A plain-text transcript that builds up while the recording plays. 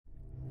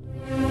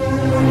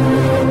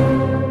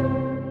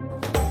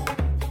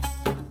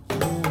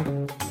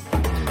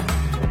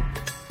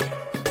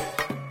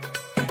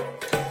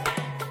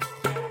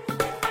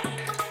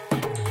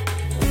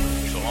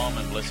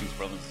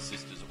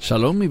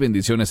Shalom y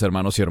bendiciones,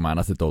 hermanos y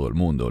hermanas de todo el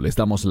mundo. Les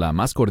damos la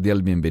más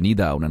cordial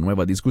bienvenida a una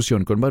nueva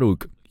discusión con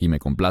Baruch, y me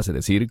complace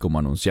decir, como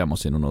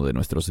anunciamos en uno de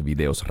nuestros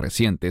videos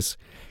recientes,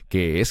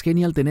 que es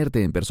genial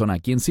tenerte en persona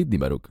aquí en Sydney,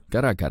 Baruch,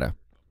 cara a cara.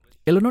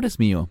 El honor es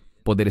mío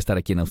poder estar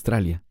aquí en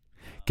Australia.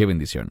 ¡Qué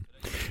bendición!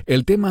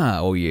 El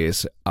tema hoy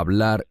es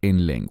hablar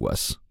en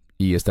lenguas,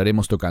 y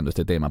estaremos tocando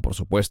este tema, por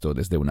supuesto,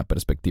 desde una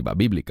perspectiva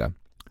bíblica,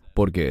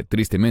 porque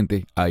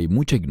tristemente hay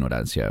mucha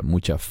ignorancia,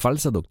 mucha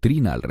falsa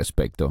doctrina al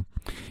respecto,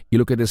 y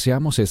lo que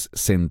deseamos es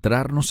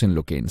centrarnos en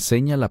lo que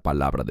enseña la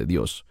palabra de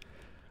Dios.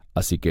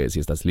 Así que, si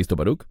estás listo,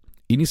 Baruch,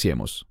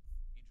 iniciemos.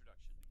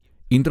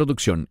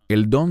 Introducción.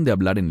 El don de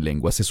hablar en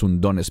lenguas es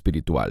un don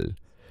espiritual.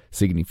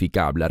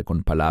 Significa hablar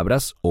con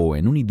palabras o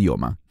en un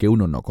idioma que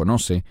uno no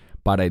conoce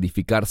para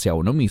edificarse a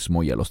uno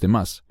mismo y a los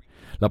demás.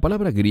 La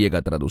palabra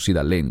griega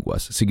traducida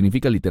lenguas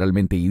significa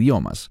literalmente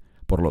idiomas.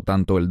 Por lo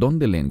tanto, el don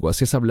de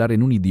lenguas es hablar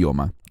en un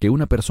idioma que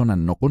una persona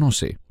no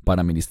conoce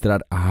para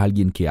ministrar a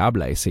alguien que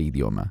habla ese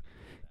idioma.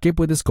 ¿Qué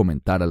puedes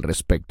comentar al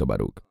respecto,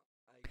 Baruch?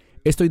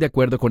 Estoy de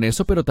acuerdo con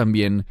eso, pero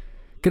también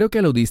creo que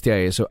aludiste a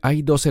eso.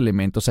 Hay dos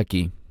elementos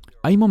aquí.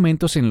 Hay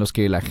momentos en los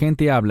que la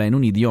gente habla en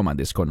un idioma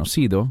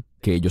desconocido,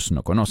 que ellos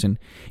no conocen,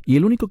 y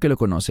el único que lo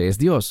conoce es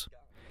Dios.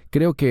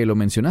 Creo que lo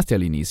mencionaste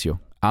al inicio.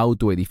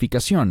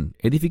 Autoedificación,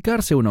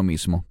 edificarse uno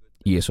mismo,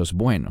 y eso es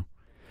bueno.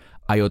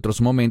 Hay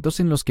otros momentos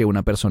en los que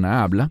una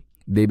persona habla,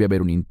 debe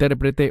haber un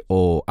intérprete,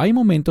 o hay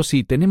momentos,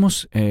 sí,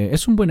 tenemos,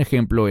 es un buen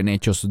ejemplo en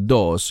Hechos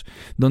 2,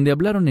 donde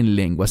hablaron en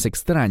lenguas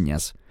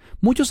extrañas.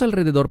 Muchos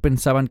alrededor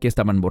pensaban que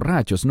estaban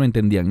borrachos, no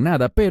entendían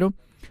nada, pero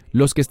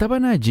los que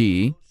estaban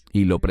allí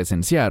y lo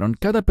presenciaron,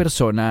 cada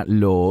persona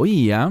lo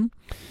oía.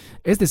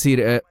 Es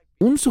decir,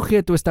 un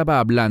sujeto estaba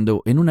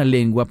hablando en una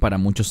lengua para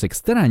muchos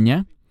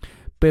extraña,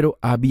 pero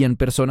habían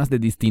personas de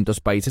distintos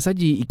países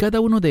allí y cada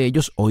uno de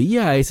ellos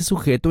oía a ese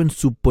sujeto en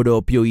su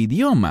propio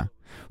idioma.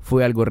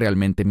 Fue algo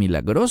realmente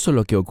milagroso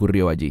lo que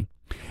ocurrió allí.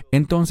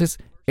 Entonces,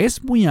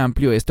 es muy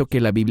amplio esto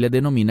que la Biblia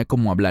denomina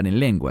como hablar en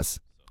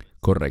lenguas.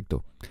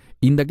 Correcto.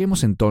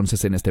 Indaguemos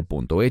entonces en este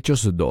punto.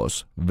 Hechos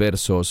 2,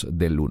 versos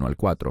del 1 al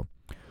 4.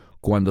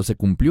 Cuando se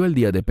cumplió el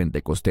día de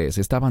Pentecostés,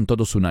 estaban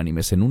todos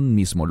unánimes en un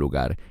mismo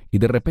lugar, y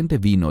de repente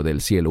vino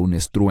del cielo un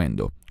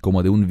estruendo,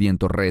 como de un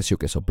viento recio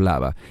que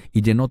soplaba,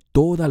 y llenó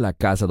toda la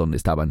casa donde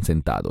estaban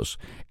sentados.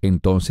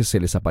 Entonces se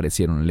les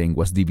aparecieron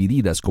lenguas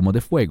divididas como de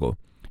fuego,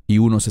 y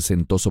uno se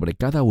sentó sobre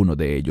cada uno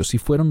de ellos, y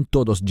fueron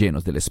todos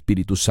llenos del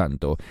Espíritu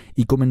Santo,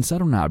 y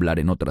comenzaron a hablar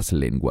en otras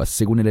lenguas,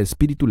 según el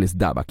Espíritu les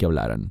daba que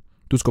hablaran.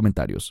 Tus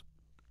comentarios.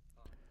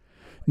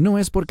 No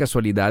es por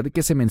casualidad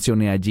que se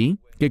mencione allí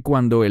que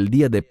cuando el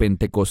día de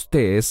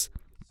Pentecostés,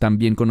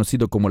 también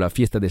conocido como la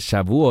fiesta de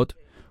Shavuot,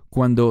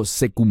 cuando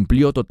se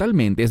cumplió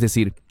totalmente, es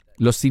decir,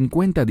 los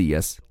 50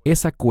 días,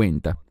 esa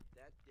cuenta.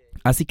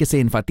 Así que se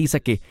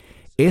enfatiza que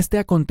este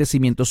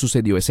acontecimiento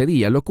sucedió ese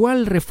día, lo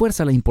cual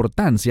refuerza la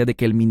importancia de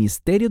que el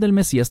ministerio del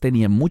Mesías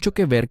tenía mucho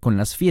que ver con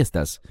las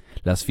fiestas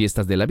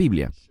de la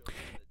Biblia.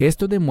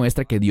 Esto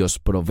demuestra que Dios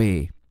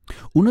provee.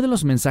 Uno de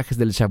los mensajes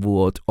del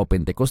Shavuot o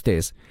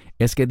Pentecostés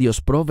es que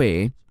Dios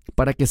provee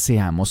para que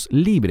seamos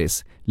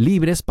libres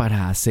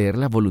para hacer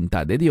la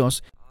voluntad de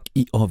Dios,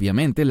 y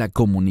obviamente la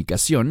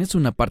comunicación es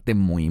una parte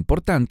muy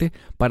importante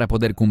para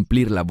poder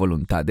cumplir la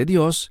voluntad de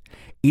Dios,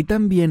 y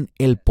también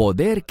el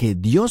poder que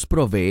Dios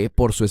provee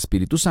por su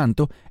Espíritu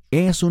Santo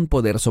es un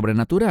poder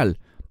sobrenatural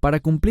para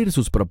cumplir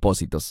sus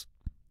propósitos.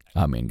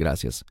 Amén,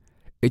 gracias.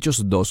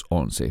 Hechos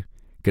 2:11.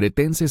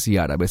 Cretenses y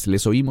árabes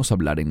les oímos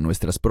hablar en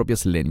nuestras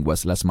propias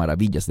lenguas las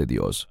maravillas de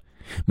Dios.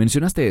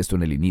 Mencionaste esto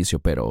en el inicio,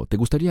 pero ¿te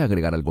gustaría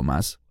agregar algo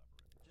más?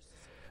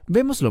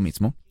 Vemos lo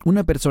mismo.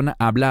 Una persona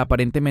habla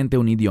aparentemente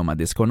un idioma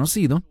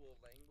desconocido.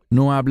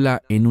 No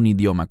habla en un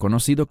idioma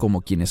conocido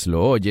como quienes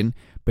lo oyen,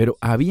 pero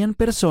habían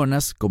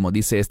personas, como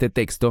dice este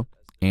texto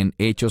en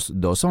Hechos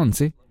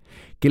 2:11,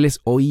 que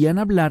les oían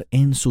hablar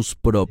en sus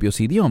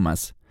propios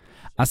idiomas.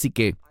 Así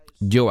que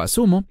yo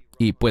asumo,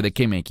 y puede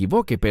que me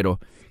equivoque, pero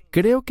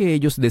creo que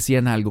ellos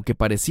decían algo que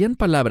parecían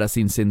palabras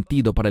sin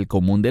sentido para el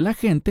común de la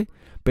gente,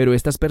 pero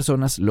estas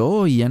personas lo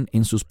oían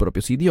en sus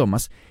propios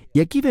idiomas, y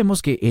aquí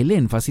vemos que el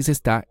énfasis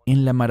está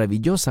en la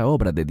maravillosa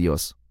obra de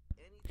Dios.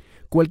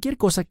 Cualquier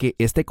cosa que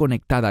esté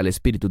conectada al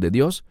Espíritu de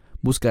Dios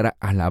buscará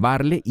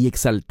alabarle y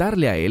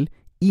exaltarle a Él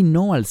y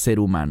no al ser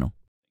humano.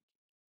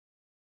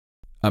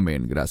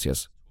 Amén,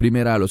 gracias.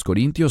 Primera a los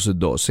Corintios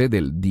 12,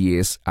 del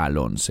 10 al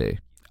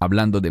 11.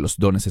 Hablando de los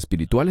dones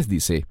espirituales,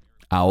 dice: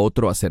 a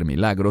otro hacer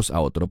milagros,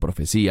 a otro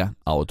profecía,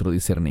 a otro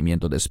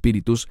discernimiento de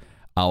espíritus,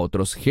 a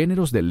otros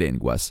géneros de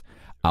lenguas,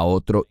 a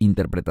otro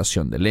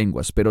interpretación de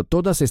lenguas, pero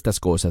todas estas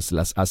cosas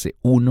las hace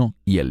uno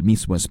y el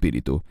mismo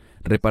Espíritu,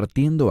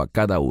 repartiendo a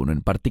cada uno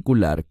en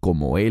particular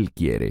como Él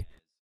quiere.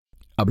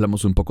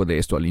 Hablamos un poco de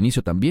esto al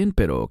inicio también,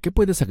 pero ¿qué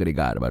puedes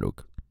agregar,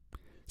 Baruch?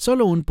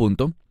 Solo un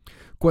punto.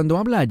 Cuando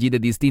habla allí de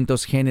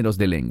distintos géneros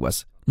de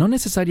lenguas, no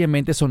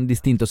necesariamente son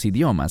distintos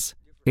idiomas.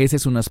 Ese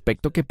es un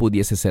aspecto que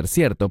pudiese ser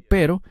cierto,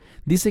 pero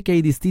dice que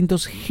hay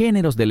distintos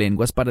géneros de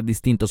lenguas para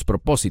distintos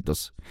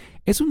propósitos.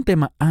 Es un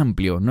tema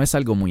amplio, no es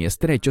algo muy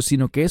estrecho,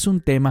 sino que es un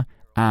tema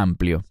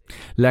amplio.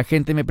 La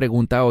gente me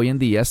pregunta hoy en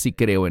día si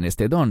creo en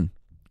este don.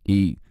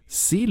 Y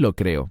sí lo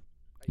creo.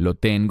 ¿Lo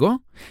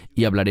tengo?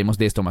 Y hablaremos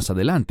de esto más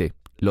adelante.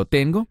 ¿Lo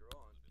tengo?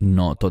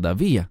 No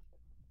todavía.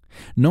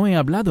 No he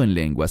hablado en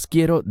lenguas,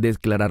 quiero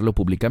declararlo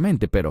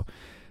públicamente, pero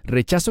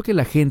 ¿rechazo que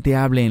la gente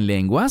hable en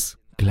lenguas?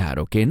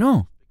 Claro que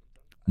no.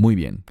 Muy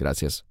bien,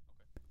 gracias.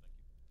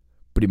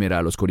 Primera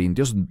a los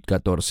Corintios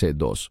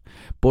 14:2.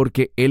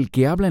 Porque el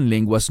que habla en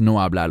lenguas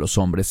no habla a los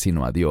hombres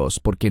sino a Dios,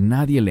 porque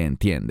nadie le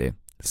entiende.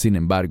 Sin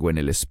embargo, en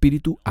el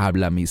Espíritu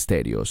habla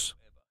misterios.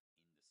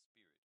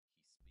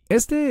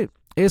 Este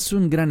es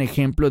un gran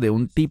ejemplo de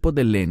un tipo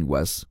de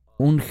lenguas,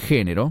 un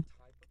género,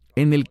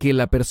 en el que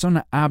la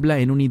persona habla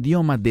en un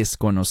idioma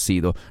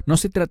desconocido. No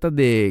se trata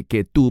de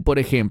que tú, por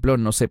ejemplo,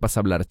 no sepas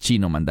hablar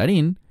chino o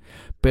mandarín,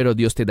 pero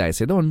Dios te da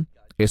ese don.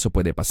 Eso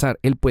puede pasar.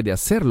 Él puede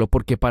hacerlo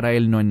porque para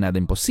Él no es nada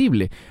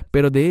imposible.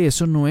 Pero de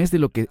eso no es de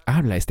lo que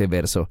habla este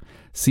verso,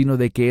 sino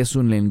de que es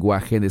un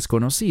lenguaje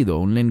desconocido,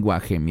 un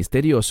lenguaje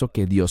misterioso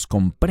que Dios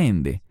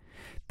comprende.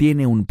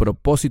 Tiene un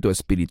propósito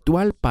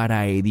espiritual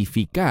para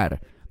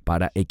edificar,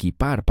 para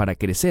equipar, para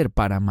crecer,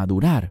 para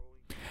madurar.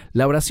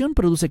 La oración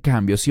produce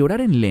cambios y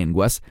orar en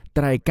lenguas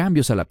trae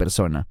cambios a la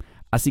persona.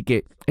 Así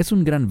que es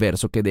un gran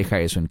verso que deja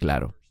eso en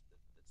claro.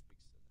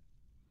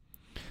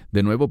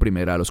 De nuevo,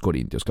 primera a los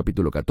Corintios,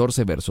 capítulo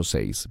 14, verso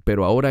 6.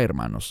 Pero ahora,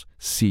 hermanos,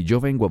 si yo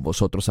vengo a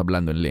vosotros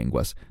hablando en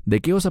lenguas, ¿de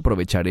qué os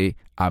aprovecharé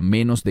a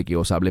menos de que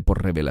os hable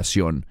por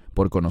revelación,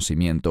 por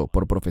conocimiento,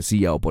 por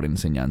profecía o por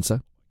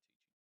enseñanza?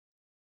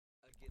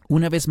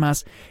 Una vez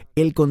más,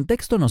 el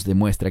contexto nos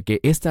demuestra que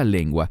esta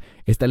lengua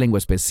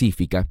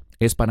específica,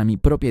 es para mi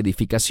propia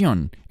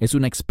edificación. Es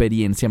una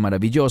experiencia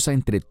maravillosa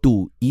entre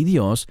tú y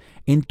Dios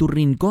en tu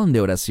rincón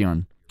de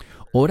oración.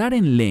 Orar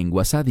en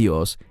lenguas a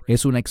Dios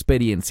es una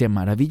experiencia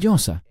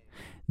maravillosa.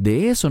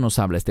 De eso nos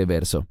habla este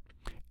verso.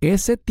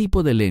 Ese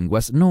tipo de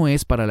lenguas no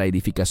es para la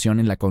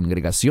edificación en la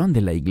congregación de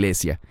la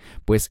iglesia,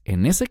 pues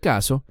en ese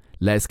caso,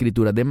 la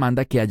Escritura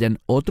demanda que hayan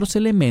otros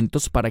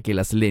elementos para que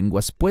las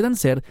lenguas puedan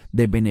ser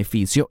de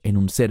beneficio en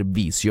un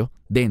servicio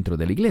dentro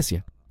de la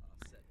iglesia.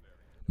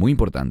 Muy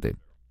importante.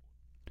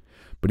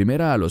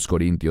 Primera a los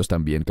Corintios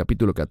también,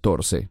 capítulo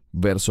 14,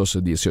 versos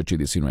 18 y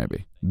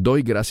 19.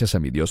 Doy gracias a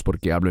mi Dios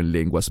porque hablo en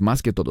lenguas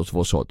más que todos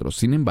vosotros.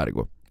 Sin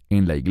embargo,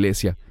 en la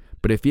iglesia,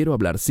 prefiero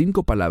hablar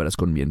 5 palabras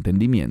con mi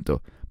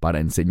entendimiento para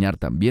enseñar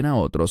también a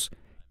otros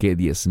que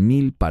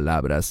 10,000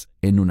 palabras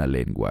en una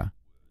lengua.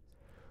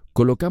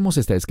 Colocamos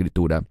esta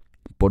escritura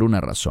por una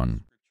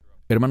razón.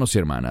 Hermanos y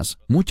hermanas,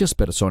 muchas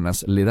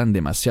personas le dan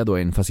demasiado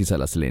énfasis a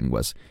las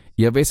lenguas,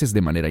 y a veces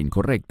de manera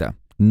incorrecta,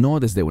 no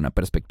desde una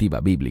perspectiva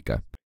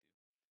bíblica.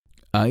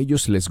 A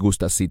ellos les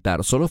gusta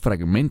citar solo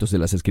fragmentos de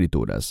las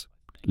Escrituras.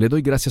 Le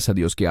doy gracias a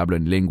Dios que hablo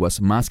en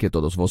lenguas más que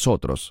todos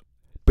vosotros,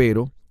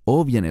 pero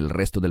obvian el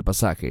resto del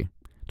pasaje.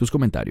 Tus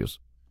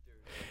comentarios.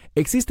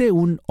 Existe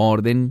un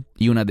orden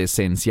y una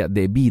decencia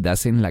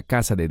debidas en la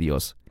casa de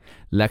Dios.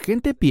 La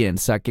gente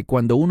piensa que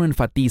cuando uno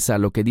enfatiza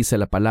lo que dice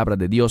la palabra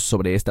de Dios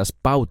sobre estas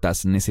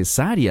pautas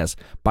necesarias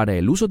para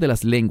el uso de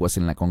las lenguas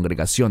en la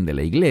congregación de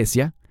la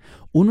iglesia,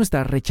 uno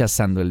está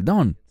rechazando el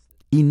don.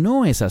 Y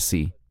no es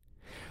así.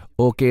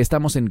 O que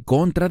estamos en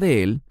contra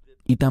de él,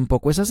 y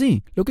tampoco es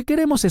así. Lo que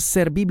queremos es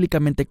ser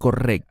bíblicamente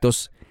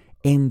correctos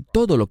en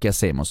todo lo que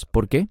hacemos.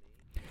 ¿Por qué?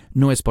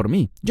 No es por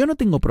mí. Yo no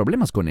tengo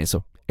problemas con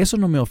eso. Eso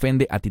no me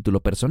ofende a título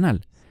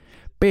personal.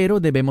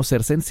 Pero debemos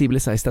ser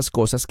sensibles a estas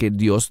cosas que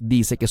Dios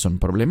dice que son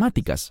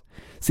problemáticas.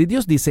 Si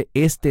Dios dice,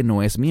 este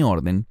no es mi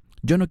orden,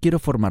 yo no quiero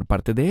formar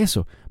parte de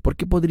eso,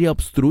 porque podría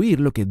obstruir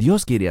lo que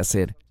Dios quiere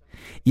hacer.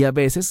 Y a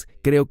veces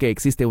creo que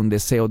existe un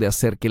deseo de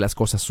hacer que las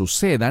cosas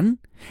sucedan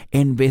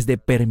en vez de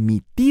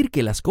permitir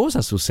que las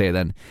cosas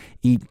sucedan.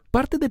 Y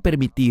parte de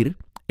permitir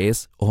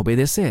es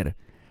obedecer.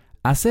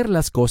 Hacer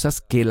las cosas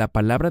que la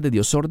palabra de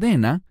Dios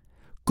ordena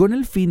con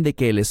el fin de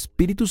que el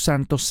Espíritu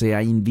Santo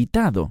sea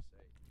invitado.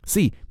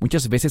 Sí,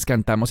 muchas veces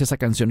cantamos esa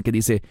canción que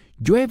dice,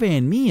 llueve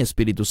en mí,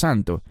 Espíritu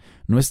Santo.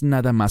 No es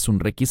nada más un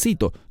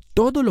requisito.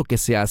 Todo lo que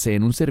se hace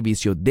en un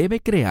servicio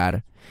debe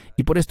crear,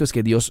 y por esto es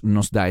que Dios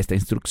nos da esta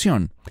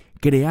instrucción,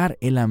 crear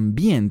el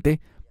ambiente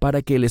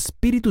para que el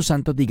Espíritu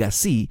Santo diga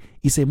sí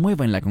y se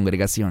mueva en la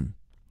congregación.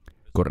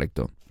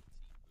 Correcto.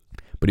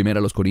 Primera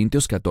a los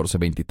Corintios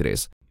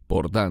 14:23.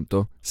 Por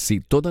tanto,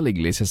 si toda la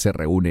iglesia se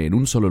reúne en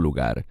un solo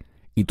lugar,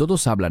 y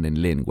todos hablan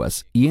en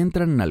lenguas, y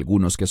entran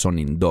algunos que son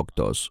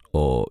indoctos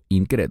o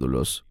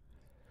incrédulos,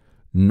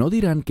 ¿no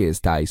dirán que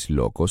estáis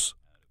locos?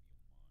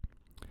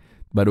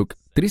 Baruch,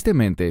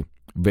 tristemente,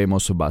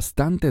 vemos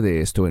bastante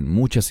de esto en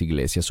muchas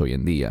iglesias hoy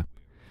en día.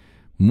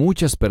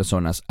 Muchas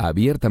personas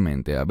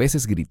abiertamente, a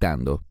veces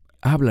gritando,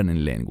 hablan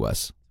en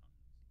lenguas.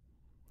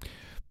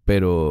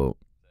 Pero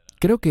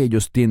creo que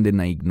ellos tienden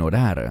a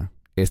ignorar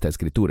esta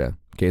escritura,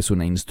 que es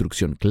una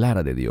instrucción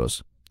clara de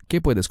Dios.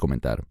 ¿Qué puedes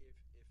comentar?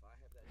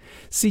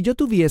 Si yo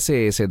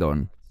tuviese ese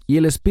don, y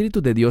el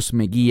Espíritu de Dios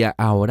me guía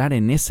a orar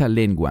en esa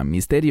lengua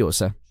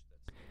misteriosa,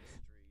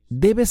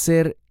 debe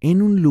ser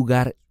en un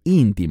lugar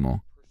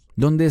íntimo,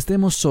 donde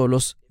estemos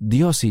solos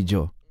Dios y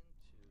yo.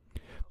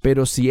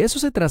 Pero si eso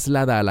se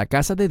traslada a la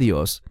casa de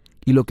Dios,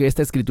 Y lo que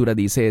esta escritura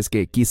dice es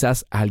que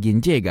quizás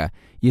alguien llega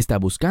y está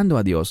buscando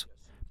a Dios.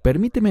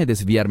 Permíteme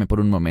desviarme por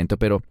un momento,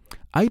 pero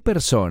hay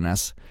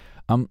personas,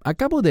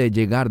 acabo de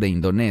llegar de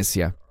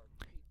Indonesia,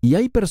 y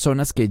hay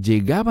personas que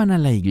llegaban a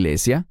la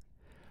iglesia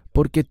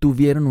porque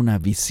tuvieron una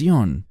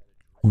visión,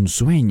 un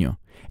sueño,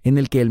 en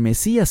el que el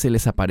Mesías se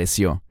les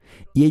apareció,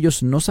 y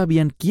ellos no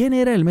sabían quién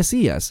era el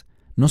Mesías,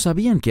 no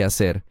sabían qué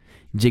hacer.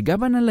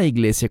 Llegaban a la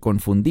iglesia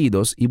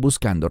confundidos y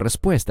buscando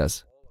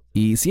respuestas.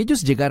 Y si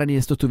ellos llegaran y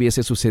esto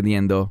estuviese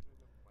sucediendo...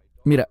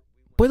 Mira,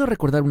 puedo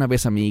recordar una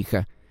vez a mi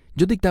hija.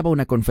 Yo dictaba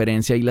una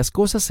conferencia y las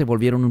cosas se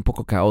volvieron un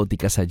poco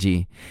caóticas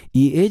allí.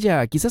 Y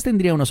ella, quizás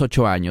tendría unos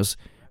 8 años,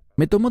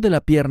 me tomó de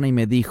la pierna y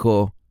me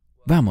dijo,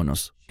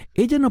 vámonos.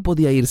 Ella no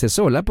podía irse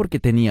sola porque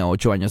tenía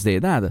 8 años de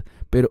edad,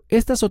 pero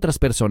estas otras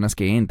personas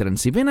que entran,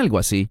 si ven algo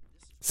así,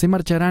 se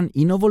marcharán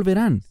y no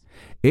volverán.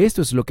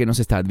 Esto es lo que nos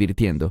está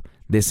advirtiendo,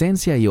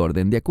 decencia y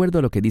orden, de acuerdo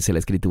a lo que dice la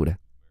Escritura.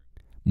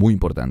 Muy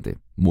importante,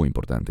 muy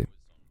importante.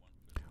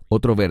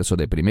 Otro verso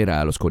de 1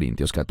 a los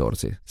Corintios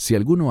 14. Si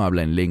alguno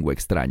habla en lengua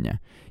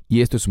extraña,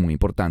 y esto es muy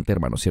importante,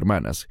 hermanos y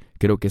hermanas,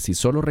 creo que si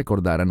solo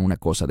recordaran una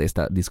cosa de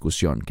esta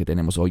discusión que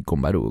tenemos hoy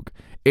con Baruch,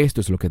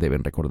 esto es lo que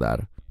deben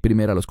recordar.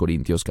 1 a los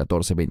Corintios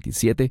 14,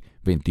 27,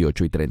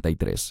 28 y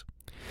 33.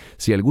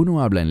 Si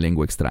alguno habla en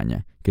lengua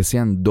extraña, que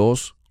sean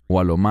 2 o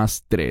a lo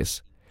más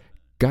 3,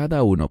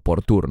 cada uno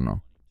por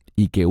turno,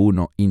 y que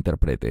uno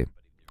interprete.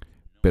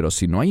 Pero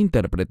si no hay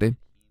intérprete,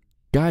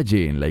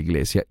 calle en la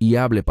iglesia y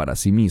hable para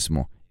sí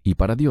mismo y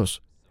para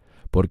Dios,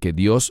 porque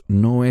Dios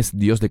no es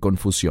Dios de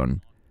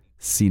confusión,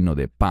 sino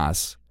de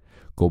paz,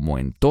 como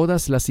en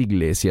todas las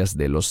iglesias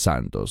de los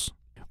santos.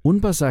 Un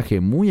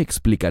pasaje muy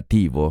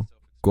explicativo,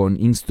 con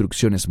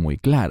instrucciones muy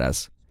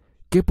claras.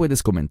 ¿Qué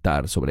puedes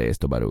comentar sobre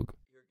esto, Baruch?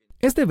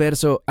 Este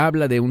verso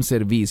habla de un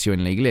servicio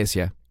en la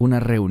iglesia, una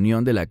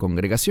reunión de la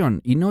congregación,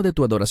 y no de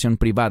tu adoración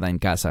privada en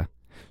casa.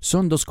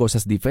 Son dos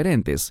cosas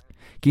diferentes,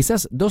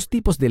 quizás dos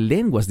tipos de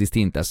lenguas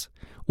distintas,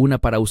 una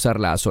para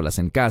usarla a solas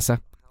en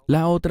casa,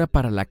 la otra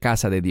para la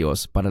casa de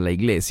Dios, para la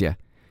iglesia.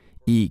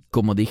 Y,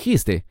 como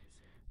dijiste,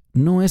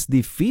 no es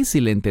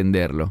difícil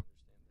entenderlo.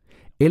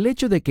 El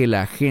hecho de que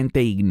la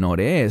gente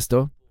ignore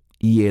esto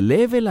y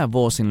eleve la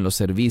voz en los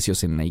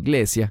servicios en la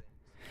iglesia,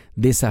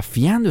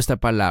 desafiando esta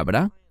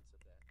palabra,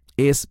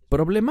 es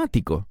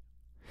problemático.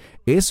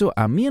 Eso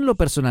a mí en lo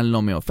personal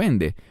no me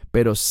ofende,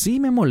 pero sí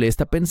me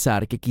molesta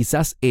pensar que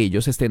quizás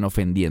ellos estén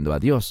ofendiendo a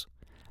Dios,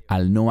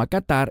 al no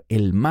acatar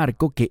el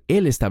marco que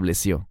Él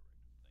estableció.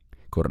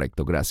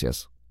 Correcto,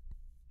 gracias.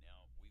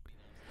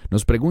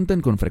 Nos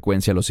preguntan con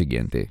frecuencia lo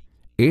siguiente: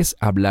 ¿es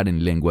hablar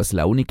en lenguas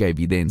la única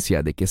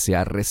evidencia de que se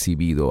ha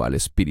recibido al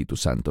Espíritu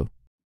Santo?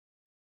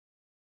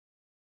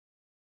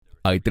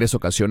 Hay 3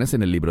 ocasiones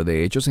en el libro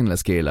de Hechos en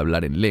las que el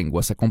hablar en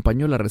lenguas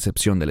acompañó la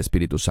recepción del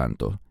Espíritu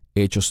Santo.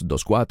 Hechos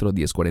 2.4,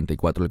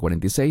 10.44 al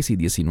 46 y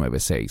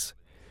 19.6.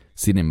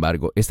 Sin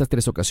embargo, estas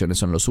 3 ocasiones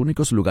son los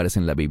únicos lugares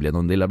en la Biblia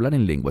donde el hablar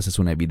en lenguas es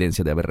una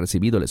evidencia de haber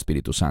recibido el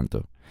Espíritu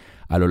Santo.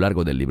 A lo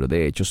largo del libro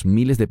de Hechos,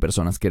 miles de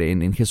personas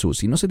creen en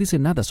Jesús y no se dice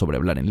nada sobre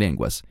hablar en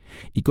lenguas,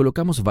 y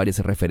colocamos varias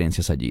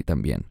referencias allí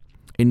también.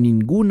 En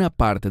ninguna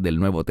parte del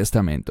Nuevo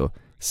Testamento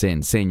se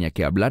enseña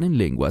que hablar en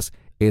lenguas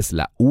es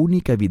la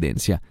única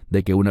evidencia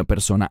de que una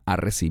persona ha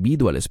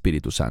recibido al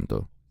Espíritu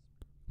Santo.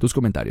 Tus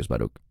comentarios,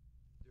 Baruch.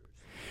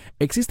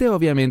 Existe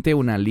obviamente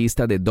una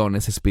lista de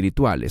dones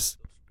espirituales.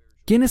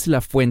 ¿Quién es la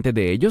fuente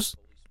de ellos?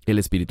 El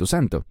Espíritu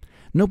Santo.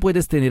 No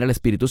puedes tener al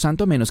Espíritu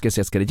Santo a menos que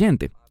seas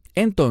creyente.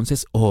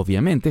 Entonces,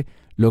 obviamente,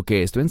 lo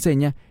que esto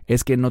enseña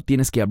es que no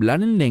tienes que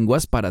hablar en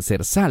lenguas para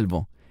ser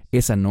salvo.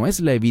 Esa no es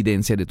la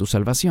evidencia de tu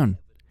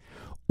salvación.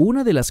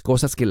 Una de las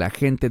cosas que la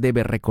gente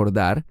debe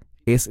recordar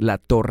es la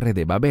Torre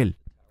de Babel.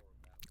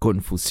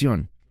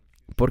 Confusión.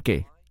 ¿Por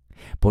qué?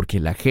 Porque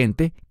la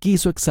gente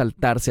quiso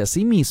exaltarse a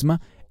sí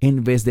misma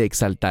en vez de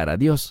exaltar a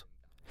Dios.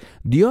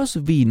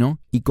 Dios vino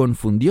y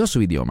confundió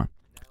su idioma.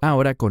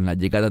 Ahora, con la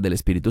llegada del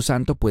Espíritu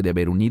Santo puede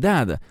haber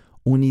unidad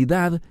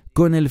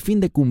con el fin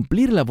de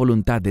cumplir la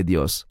voluntad de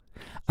Dios.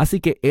 Así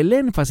que el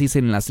énfasis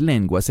en las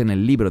lenguas en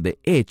el libro de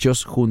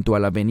Hechos junto a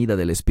la venida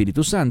del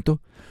Espíritu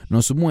Santo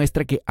nos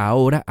muestra que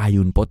ahora hay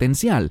un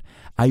potencial,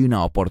 hay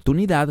una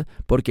oportunidad,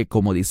 porque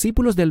como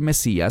discípulos del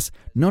Mesías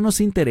no nos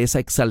interesa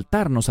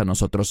exaltarnos a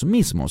nosotros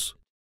mismos.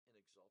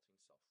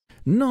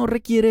 No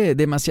requiere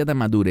demasiada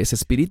madurez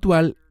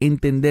espiritual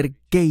entender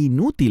qué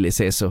inútil es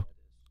eso.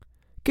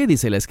 ¿Qué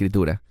dice la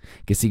Escritura?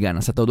 Que si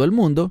ganas a todo el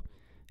mundo,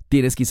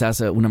 tienes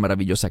quizás una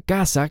maravillosa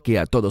casa que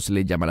a todos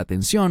le llama la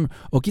atención,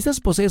 o quizás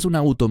posees un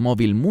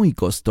automóvil muy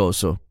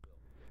costoso.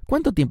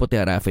 ¿Cuánto tiempo te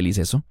hará feliz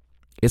eso?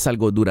 ¿Es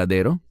algo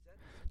duradero?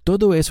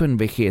 Todo eso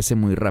envejece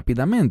muy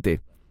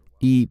rápidamente.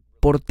 Y,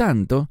 por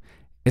tanto,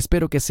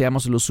 espero que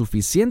seamos lo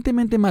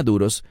suficientemente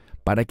maduros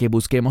para que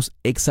busquemos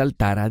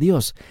exaltar a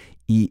Dios.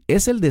 Y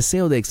es el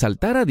deseo de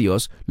exaltar a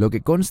Dios lo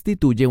que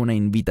constituye una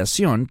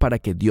invitación para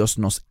que Dios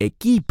nos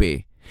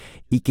equipe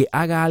y que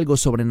haga algo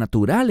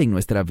sobrenatural en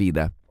nuestra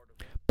vida.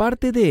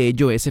 Parte de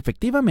ello es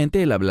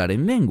efectivamente el hablar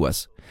en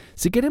lenguas.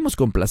 Si queremos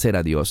complacer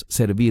a Dios,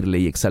 servirle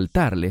y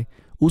exaltarle,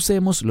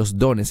 usemos los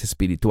dones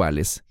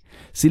espirituales.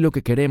 Si lo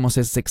que queremos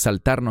es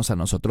exaltarnos a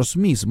nosotros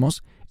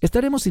mismos,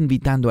 estaremos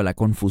invitando a la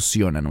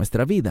confusión a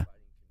nuestra vida.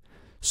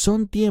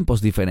 Son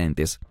tiempos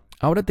diferentes.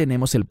 Ahora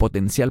tenemos el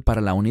potencial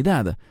para la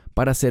unidad,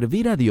 para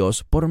servir a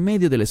Dios por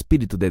medio del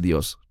Espíritu de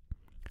Dios.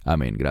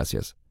 Amén,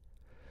 gracias.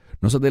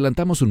 Nos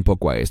adelantamos un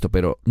poco a esto,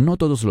 pero no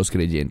todos los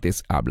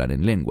creyentes hablan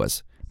en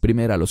lenguas.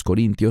 Primera a los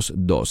Corintios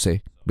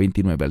 12,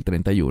 29 al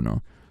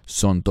 31.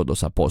 ¿Son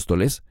todos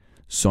apóstoles?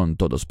 ¿Son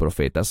todos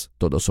profetas?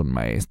 ¿Todos son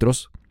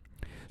maestros?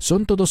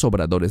 ¿Son todos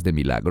obradores de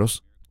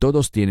milagros?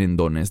 ¿Todos tienen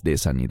dones de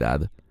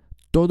sanidad?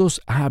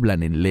 ¿Todos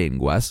hablan en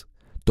lenguas?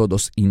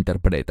 ¿Todos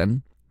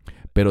interpretan?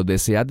 Pero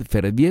desead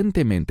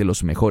fervientemente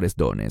los mejores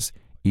dones,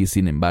 y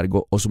sin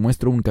embargo os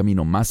muestro un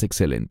camino más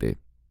excelente.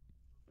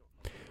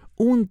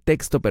 Un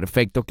texto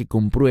perfecto que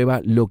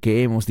comprueba lo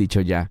que hemos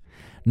dicho ya.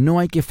 No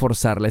hay que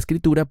forzar la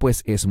Escritura,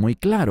 pues es muy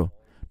claro.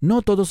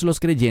 No todos los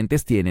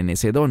creyentes tienen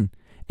ese don.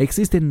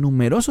 Existen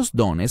numerosos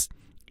dones,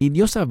 y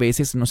Dios a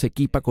veces nos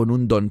equipa con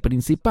un don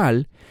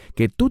principal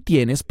que tú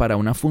tienes para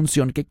una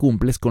función que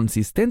cumples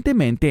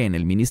consistentemente en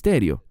el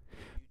ministerio.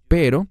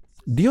 Pero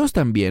Dios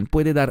también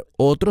puede dar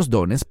otros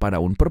dones para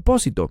un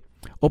propósito,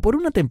 o por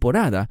una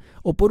temporada,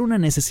 o por una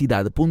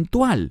necesidad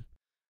puntual.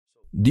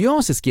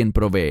 Dios es quien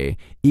provee,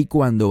 y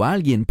cuando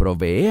alguien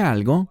provee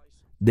algo,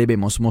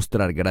 debemos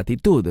mostrar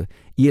gratitud.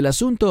 Y el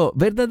asunto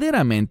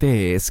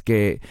verdaderamente es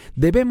que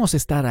debemos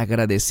estar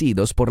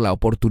agradecidos por la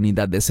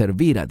oportunidad de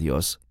servir a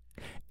Dios.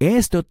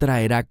 Esto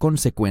traerá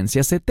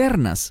consecuencias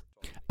eternas.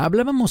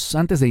 Hablábamos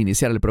antes de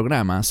iniciar el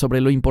programa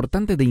sobre lo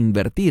importante de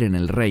invertir en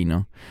el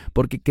reino,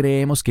 porque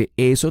creemos que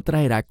eso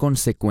traerá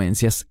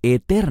consecuencias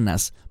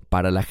eternas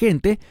para la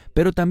gente,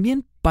 pero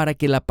también para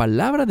que la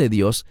palabra de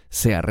Dios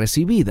sea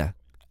recibida.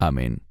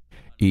 Amén.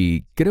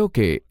 Y creo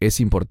que es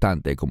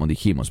importante, como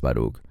dijimos,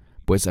 Baruch,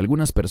 pues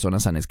algunas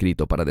personas han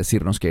escrito para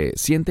decirnos que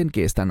sienten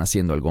que están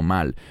haciendo algo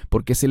mal,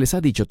 porque se les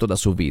ha dicho toda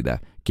su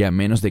vida que a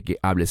menos de que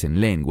hables en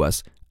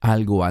lenguas,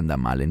 algo anda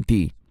mal en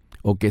ti,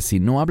 o que si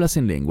no hablas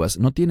en lenguas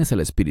no tienes el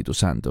Espíritu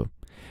Santo.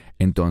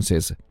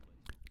 Entonces,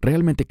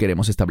 realmente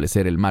queremos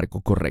establecer el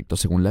marco correcto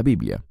según la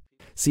Biblia.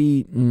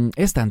 Sí,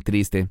 es tan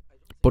triste,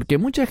 porque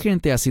mucha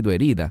gente ha sido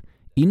herida,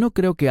 y no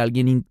creo que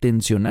alguien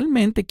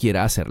intencionalmente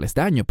quiera hacerles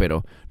daño,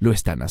 pero lo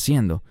están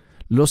haciendo.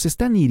 Los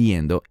están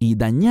hiriendo y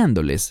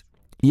dañándoles,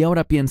 y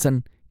ahora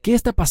piensan, ¿qué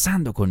está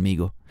pasando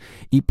conmigo?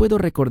 Y puedo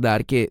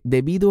recordar que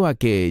debido a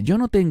que yo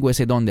no tengo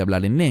ese don de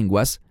hablar en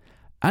lenguas,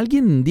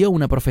 alguien dio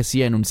una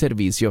profecía en un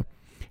servicio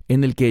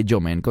en el que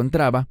yo me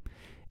encontraba,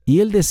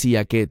 y él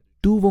decía que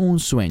tuvo un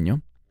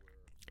sueño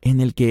en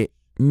el que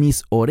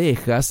mis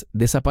orejas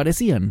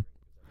desaparecían.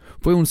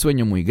 Fue un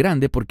sueño muy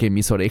grande porque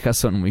mis orejas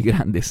son muy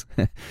grandes,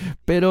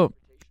 pero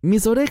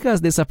mis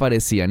orejas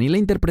desaparecían y la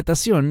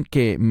interpretación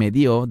que me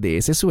dio de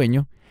ese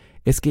sueño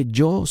es que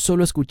yo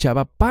solo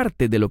escuchaba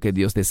parte de lo que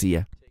Dios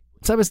decía.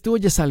 Sabes, tú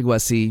oyes algo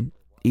así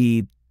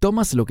y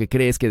tomas lo que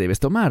crees que debes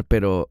tomar,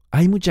 pero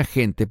hay mucha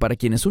gente para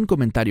quienes un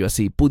comentario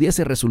así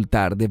pudiese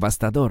resultar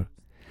devastador.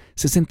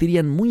 Se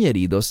sentirían muy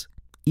heridos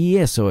y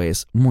eso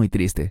es muy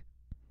triste.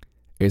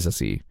 Es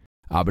así.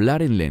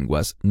 Hablar en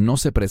lenguas no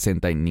se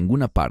presenta en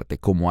ninguna parte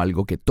como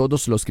algo que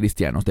todos los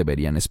cristianos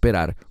deberían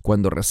esperar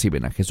cuando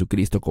reciben a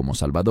Jesucristo como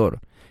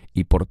Salvador,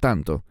 y por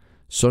tanto,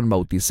 son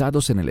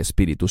bautizados en el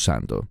Espíritu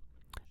Santo.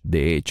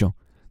 De hecho,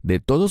 de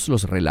todos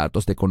los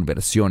relatos de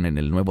conversión en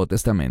el Nuevo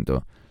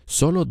Testamento,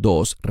 solo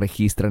 2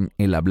 registran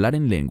el hablar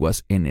en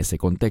lenguas en ese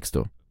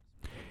contexto.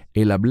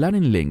 El hablar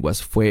en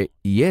lenguas fue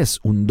y es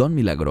un don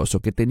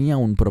milagroso que tenía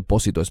un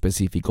propósito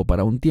específico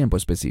para un tiempo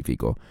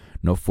específico.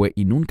 No fue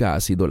y nunca ha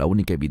sido la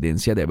única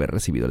evidencia de haber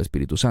recibido el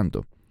Espíritu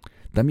Santo.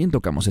 También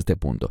tocamos este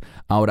punto.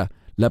 Ahora,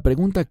 la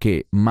pregunta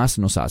que más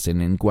nos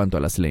hacen en cuanto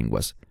a las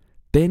lenguas,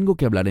 ¿tengo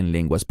que hablar en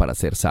lenguas para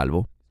ser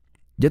salvo?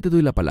 Ya te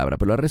doy la palabra,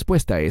 pero la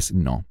respuesta es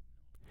no.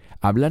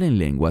 Hablar en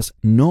lenguas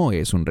no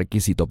es un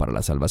requisito para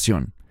la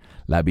salvación.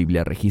 La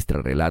Biblia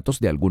registra relatos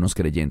de algunos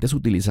creyentes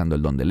utilizando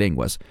el don de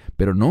lenguas,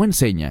 pero no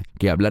enseña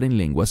que hablar en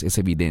lenguas es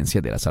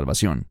evidencia de la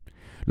salvación.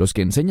 Los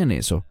que enseñan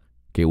eso,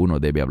 que uno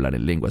debe hablar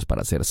en lenguas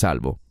para ser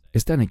salvo,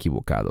 están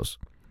equivocados.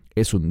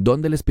 Es un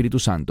don del Espíritu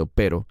Santo,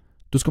 pero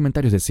tus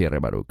comentarios de cierre,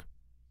 Baruch.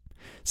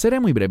 Seré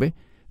muy breve.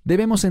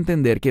 Debemos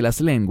entender que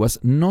las lenguas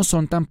no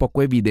son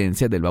tampoco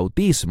evidencia del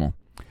bautismo.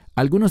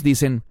 Algunos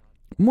dicen,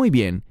 muy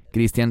bien,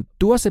 Cristian,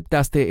 tú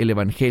aceptaste el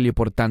Evangelio,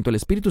 por tanto el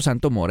Espíritu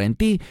Santo mora en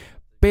ti,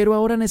 pero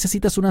ahora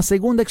necesitas una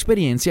segunda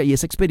experiencia y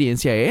esa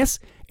experiencia es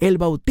el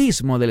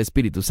bautismo del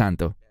Espíritu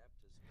Santo.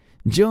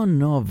 Yo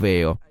no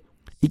veo,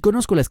 y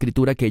conozco la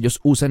escritura que ellos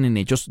usan en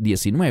Hechos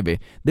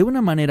 19 de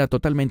una manera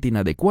totalmente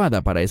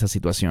inadecuada para esa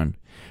situación,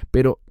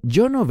 pero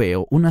yo no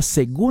veo una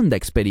segunda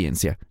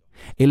experiencia.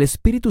 El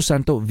Espíritu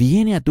Santo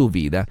viene a tu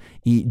vida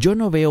y yo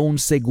no veo un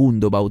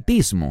segundo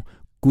bautismo,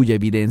 cuya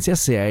evidencia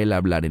sea el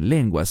hablar en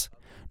lenguas.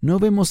 No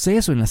vemos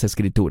eso en las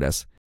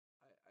Escrituras.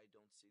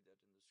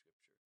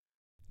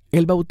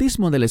 El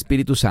bautismo del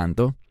Espíritu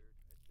Santo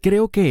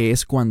creo que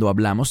es cuando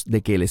hablamos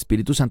de que el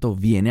Espíritu Santo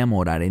viene a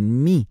morar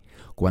en mí,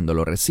 cuando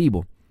lo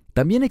recibo.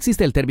 También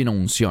existe el término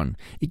unción,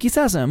 y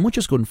quizás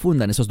muchos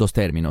confundan esos dos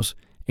términos.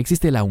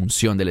 Existe la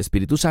unción del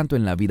Espíritu Santo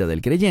en la vida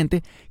del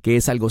creyente, que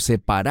es algo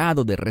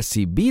separado de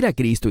recibir a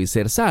Cristo y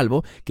ser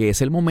salvo, que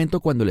es el momento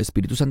cuando el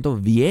Espíritu Santo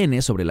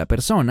viene sobre la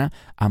persona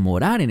a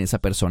morar en esa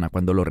persona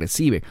cuando lo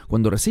recibe.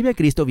 Cuando recibe a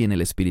Cristo viene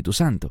el Espíritu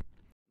Santo.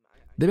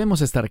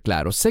 Debemos estar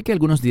claros. Sé que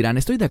algunos dirán,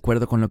 estoy de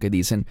acuerdo con lo que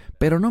dicen,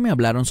 pero no me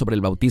hablaron sobre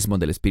el bautismo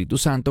del Espíritu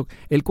Santo,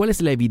 el cual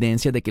es la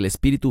evidencia de que el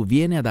Espíritu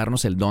viene a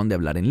darnos el don de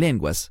hablar en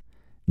lenguas.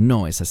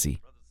 No es así.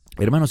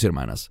 Hermanos y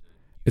hermanas,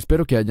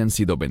 espero que hayan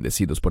sido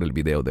bendecidos por el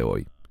video de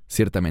hoy.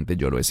 Ciertamente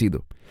yo lo he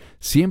sido.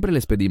 Siempre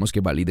les pedimos que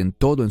validen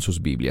todo en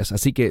sus Biblias,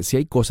 así que si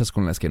hay cosas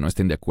con las que no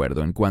estén de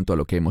acuerdo en cuanto a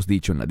lo que hemos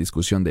dicho en la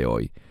discusión de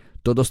hoy,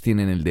 todos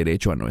tienen el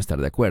derecho a no estar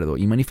de acuerdo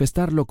y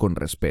manifestarlo con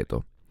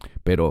respeto.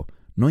 Pero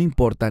no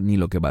importa ni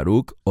lo que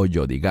Baruch o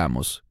yo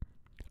digamos.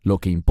 Lo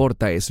que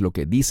importa es lo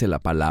que dice la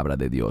palabra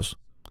de Dios.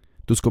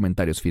 ¿Tus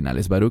comentarios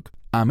finales, Baruch?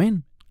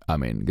 Amén.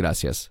 Amén.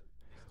 Gracias.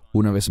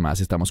 Una vez más,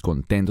 estamos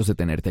contentos de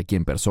tenerte aquí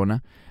en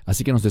persona,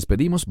 así que nos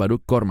despedimos,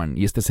 Baruch Corman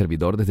y este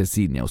servidor desde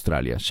Sydney,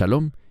 Australia.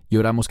 Shalom, y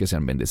oramos que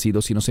sean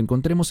bendecidos y nos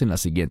encontremos en la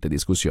siguiente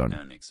discusión.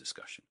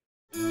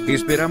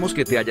 Esperamos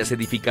que te hayas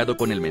edificado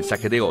con el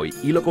mensaje de hoy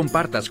y lo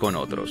compartas con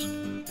otros.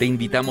 Te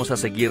invitamos a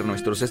seguir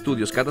nuestros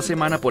estudios cada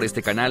semana por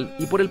este canal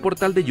y por el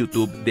portal de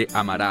YouTube de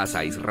Amarás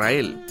a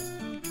Israel.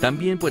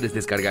 También puedes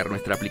descargar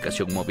nuestra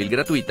aplicación móvil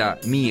gratuita,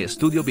 Mi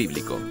Estudio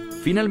Bíblico.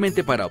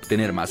 Finalmente, para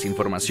obtener más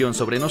información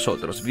sobre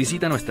nosotros,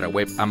 visita nuestra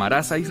web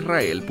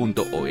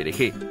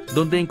amarasaisrael.org,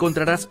 donde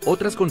encontrarás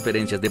otras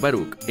conferencias de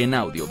Baruch en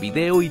audio,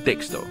 video y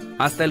texto.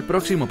 Hasta el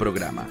próximo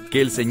programa. Que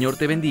el Señor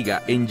te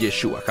bendiga en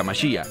Yeshua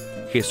HaMashiach,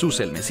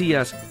 Jesús el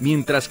Mesías,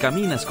 mientras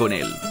caminas con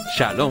Él.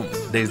 Shalom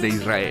desde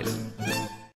Israel.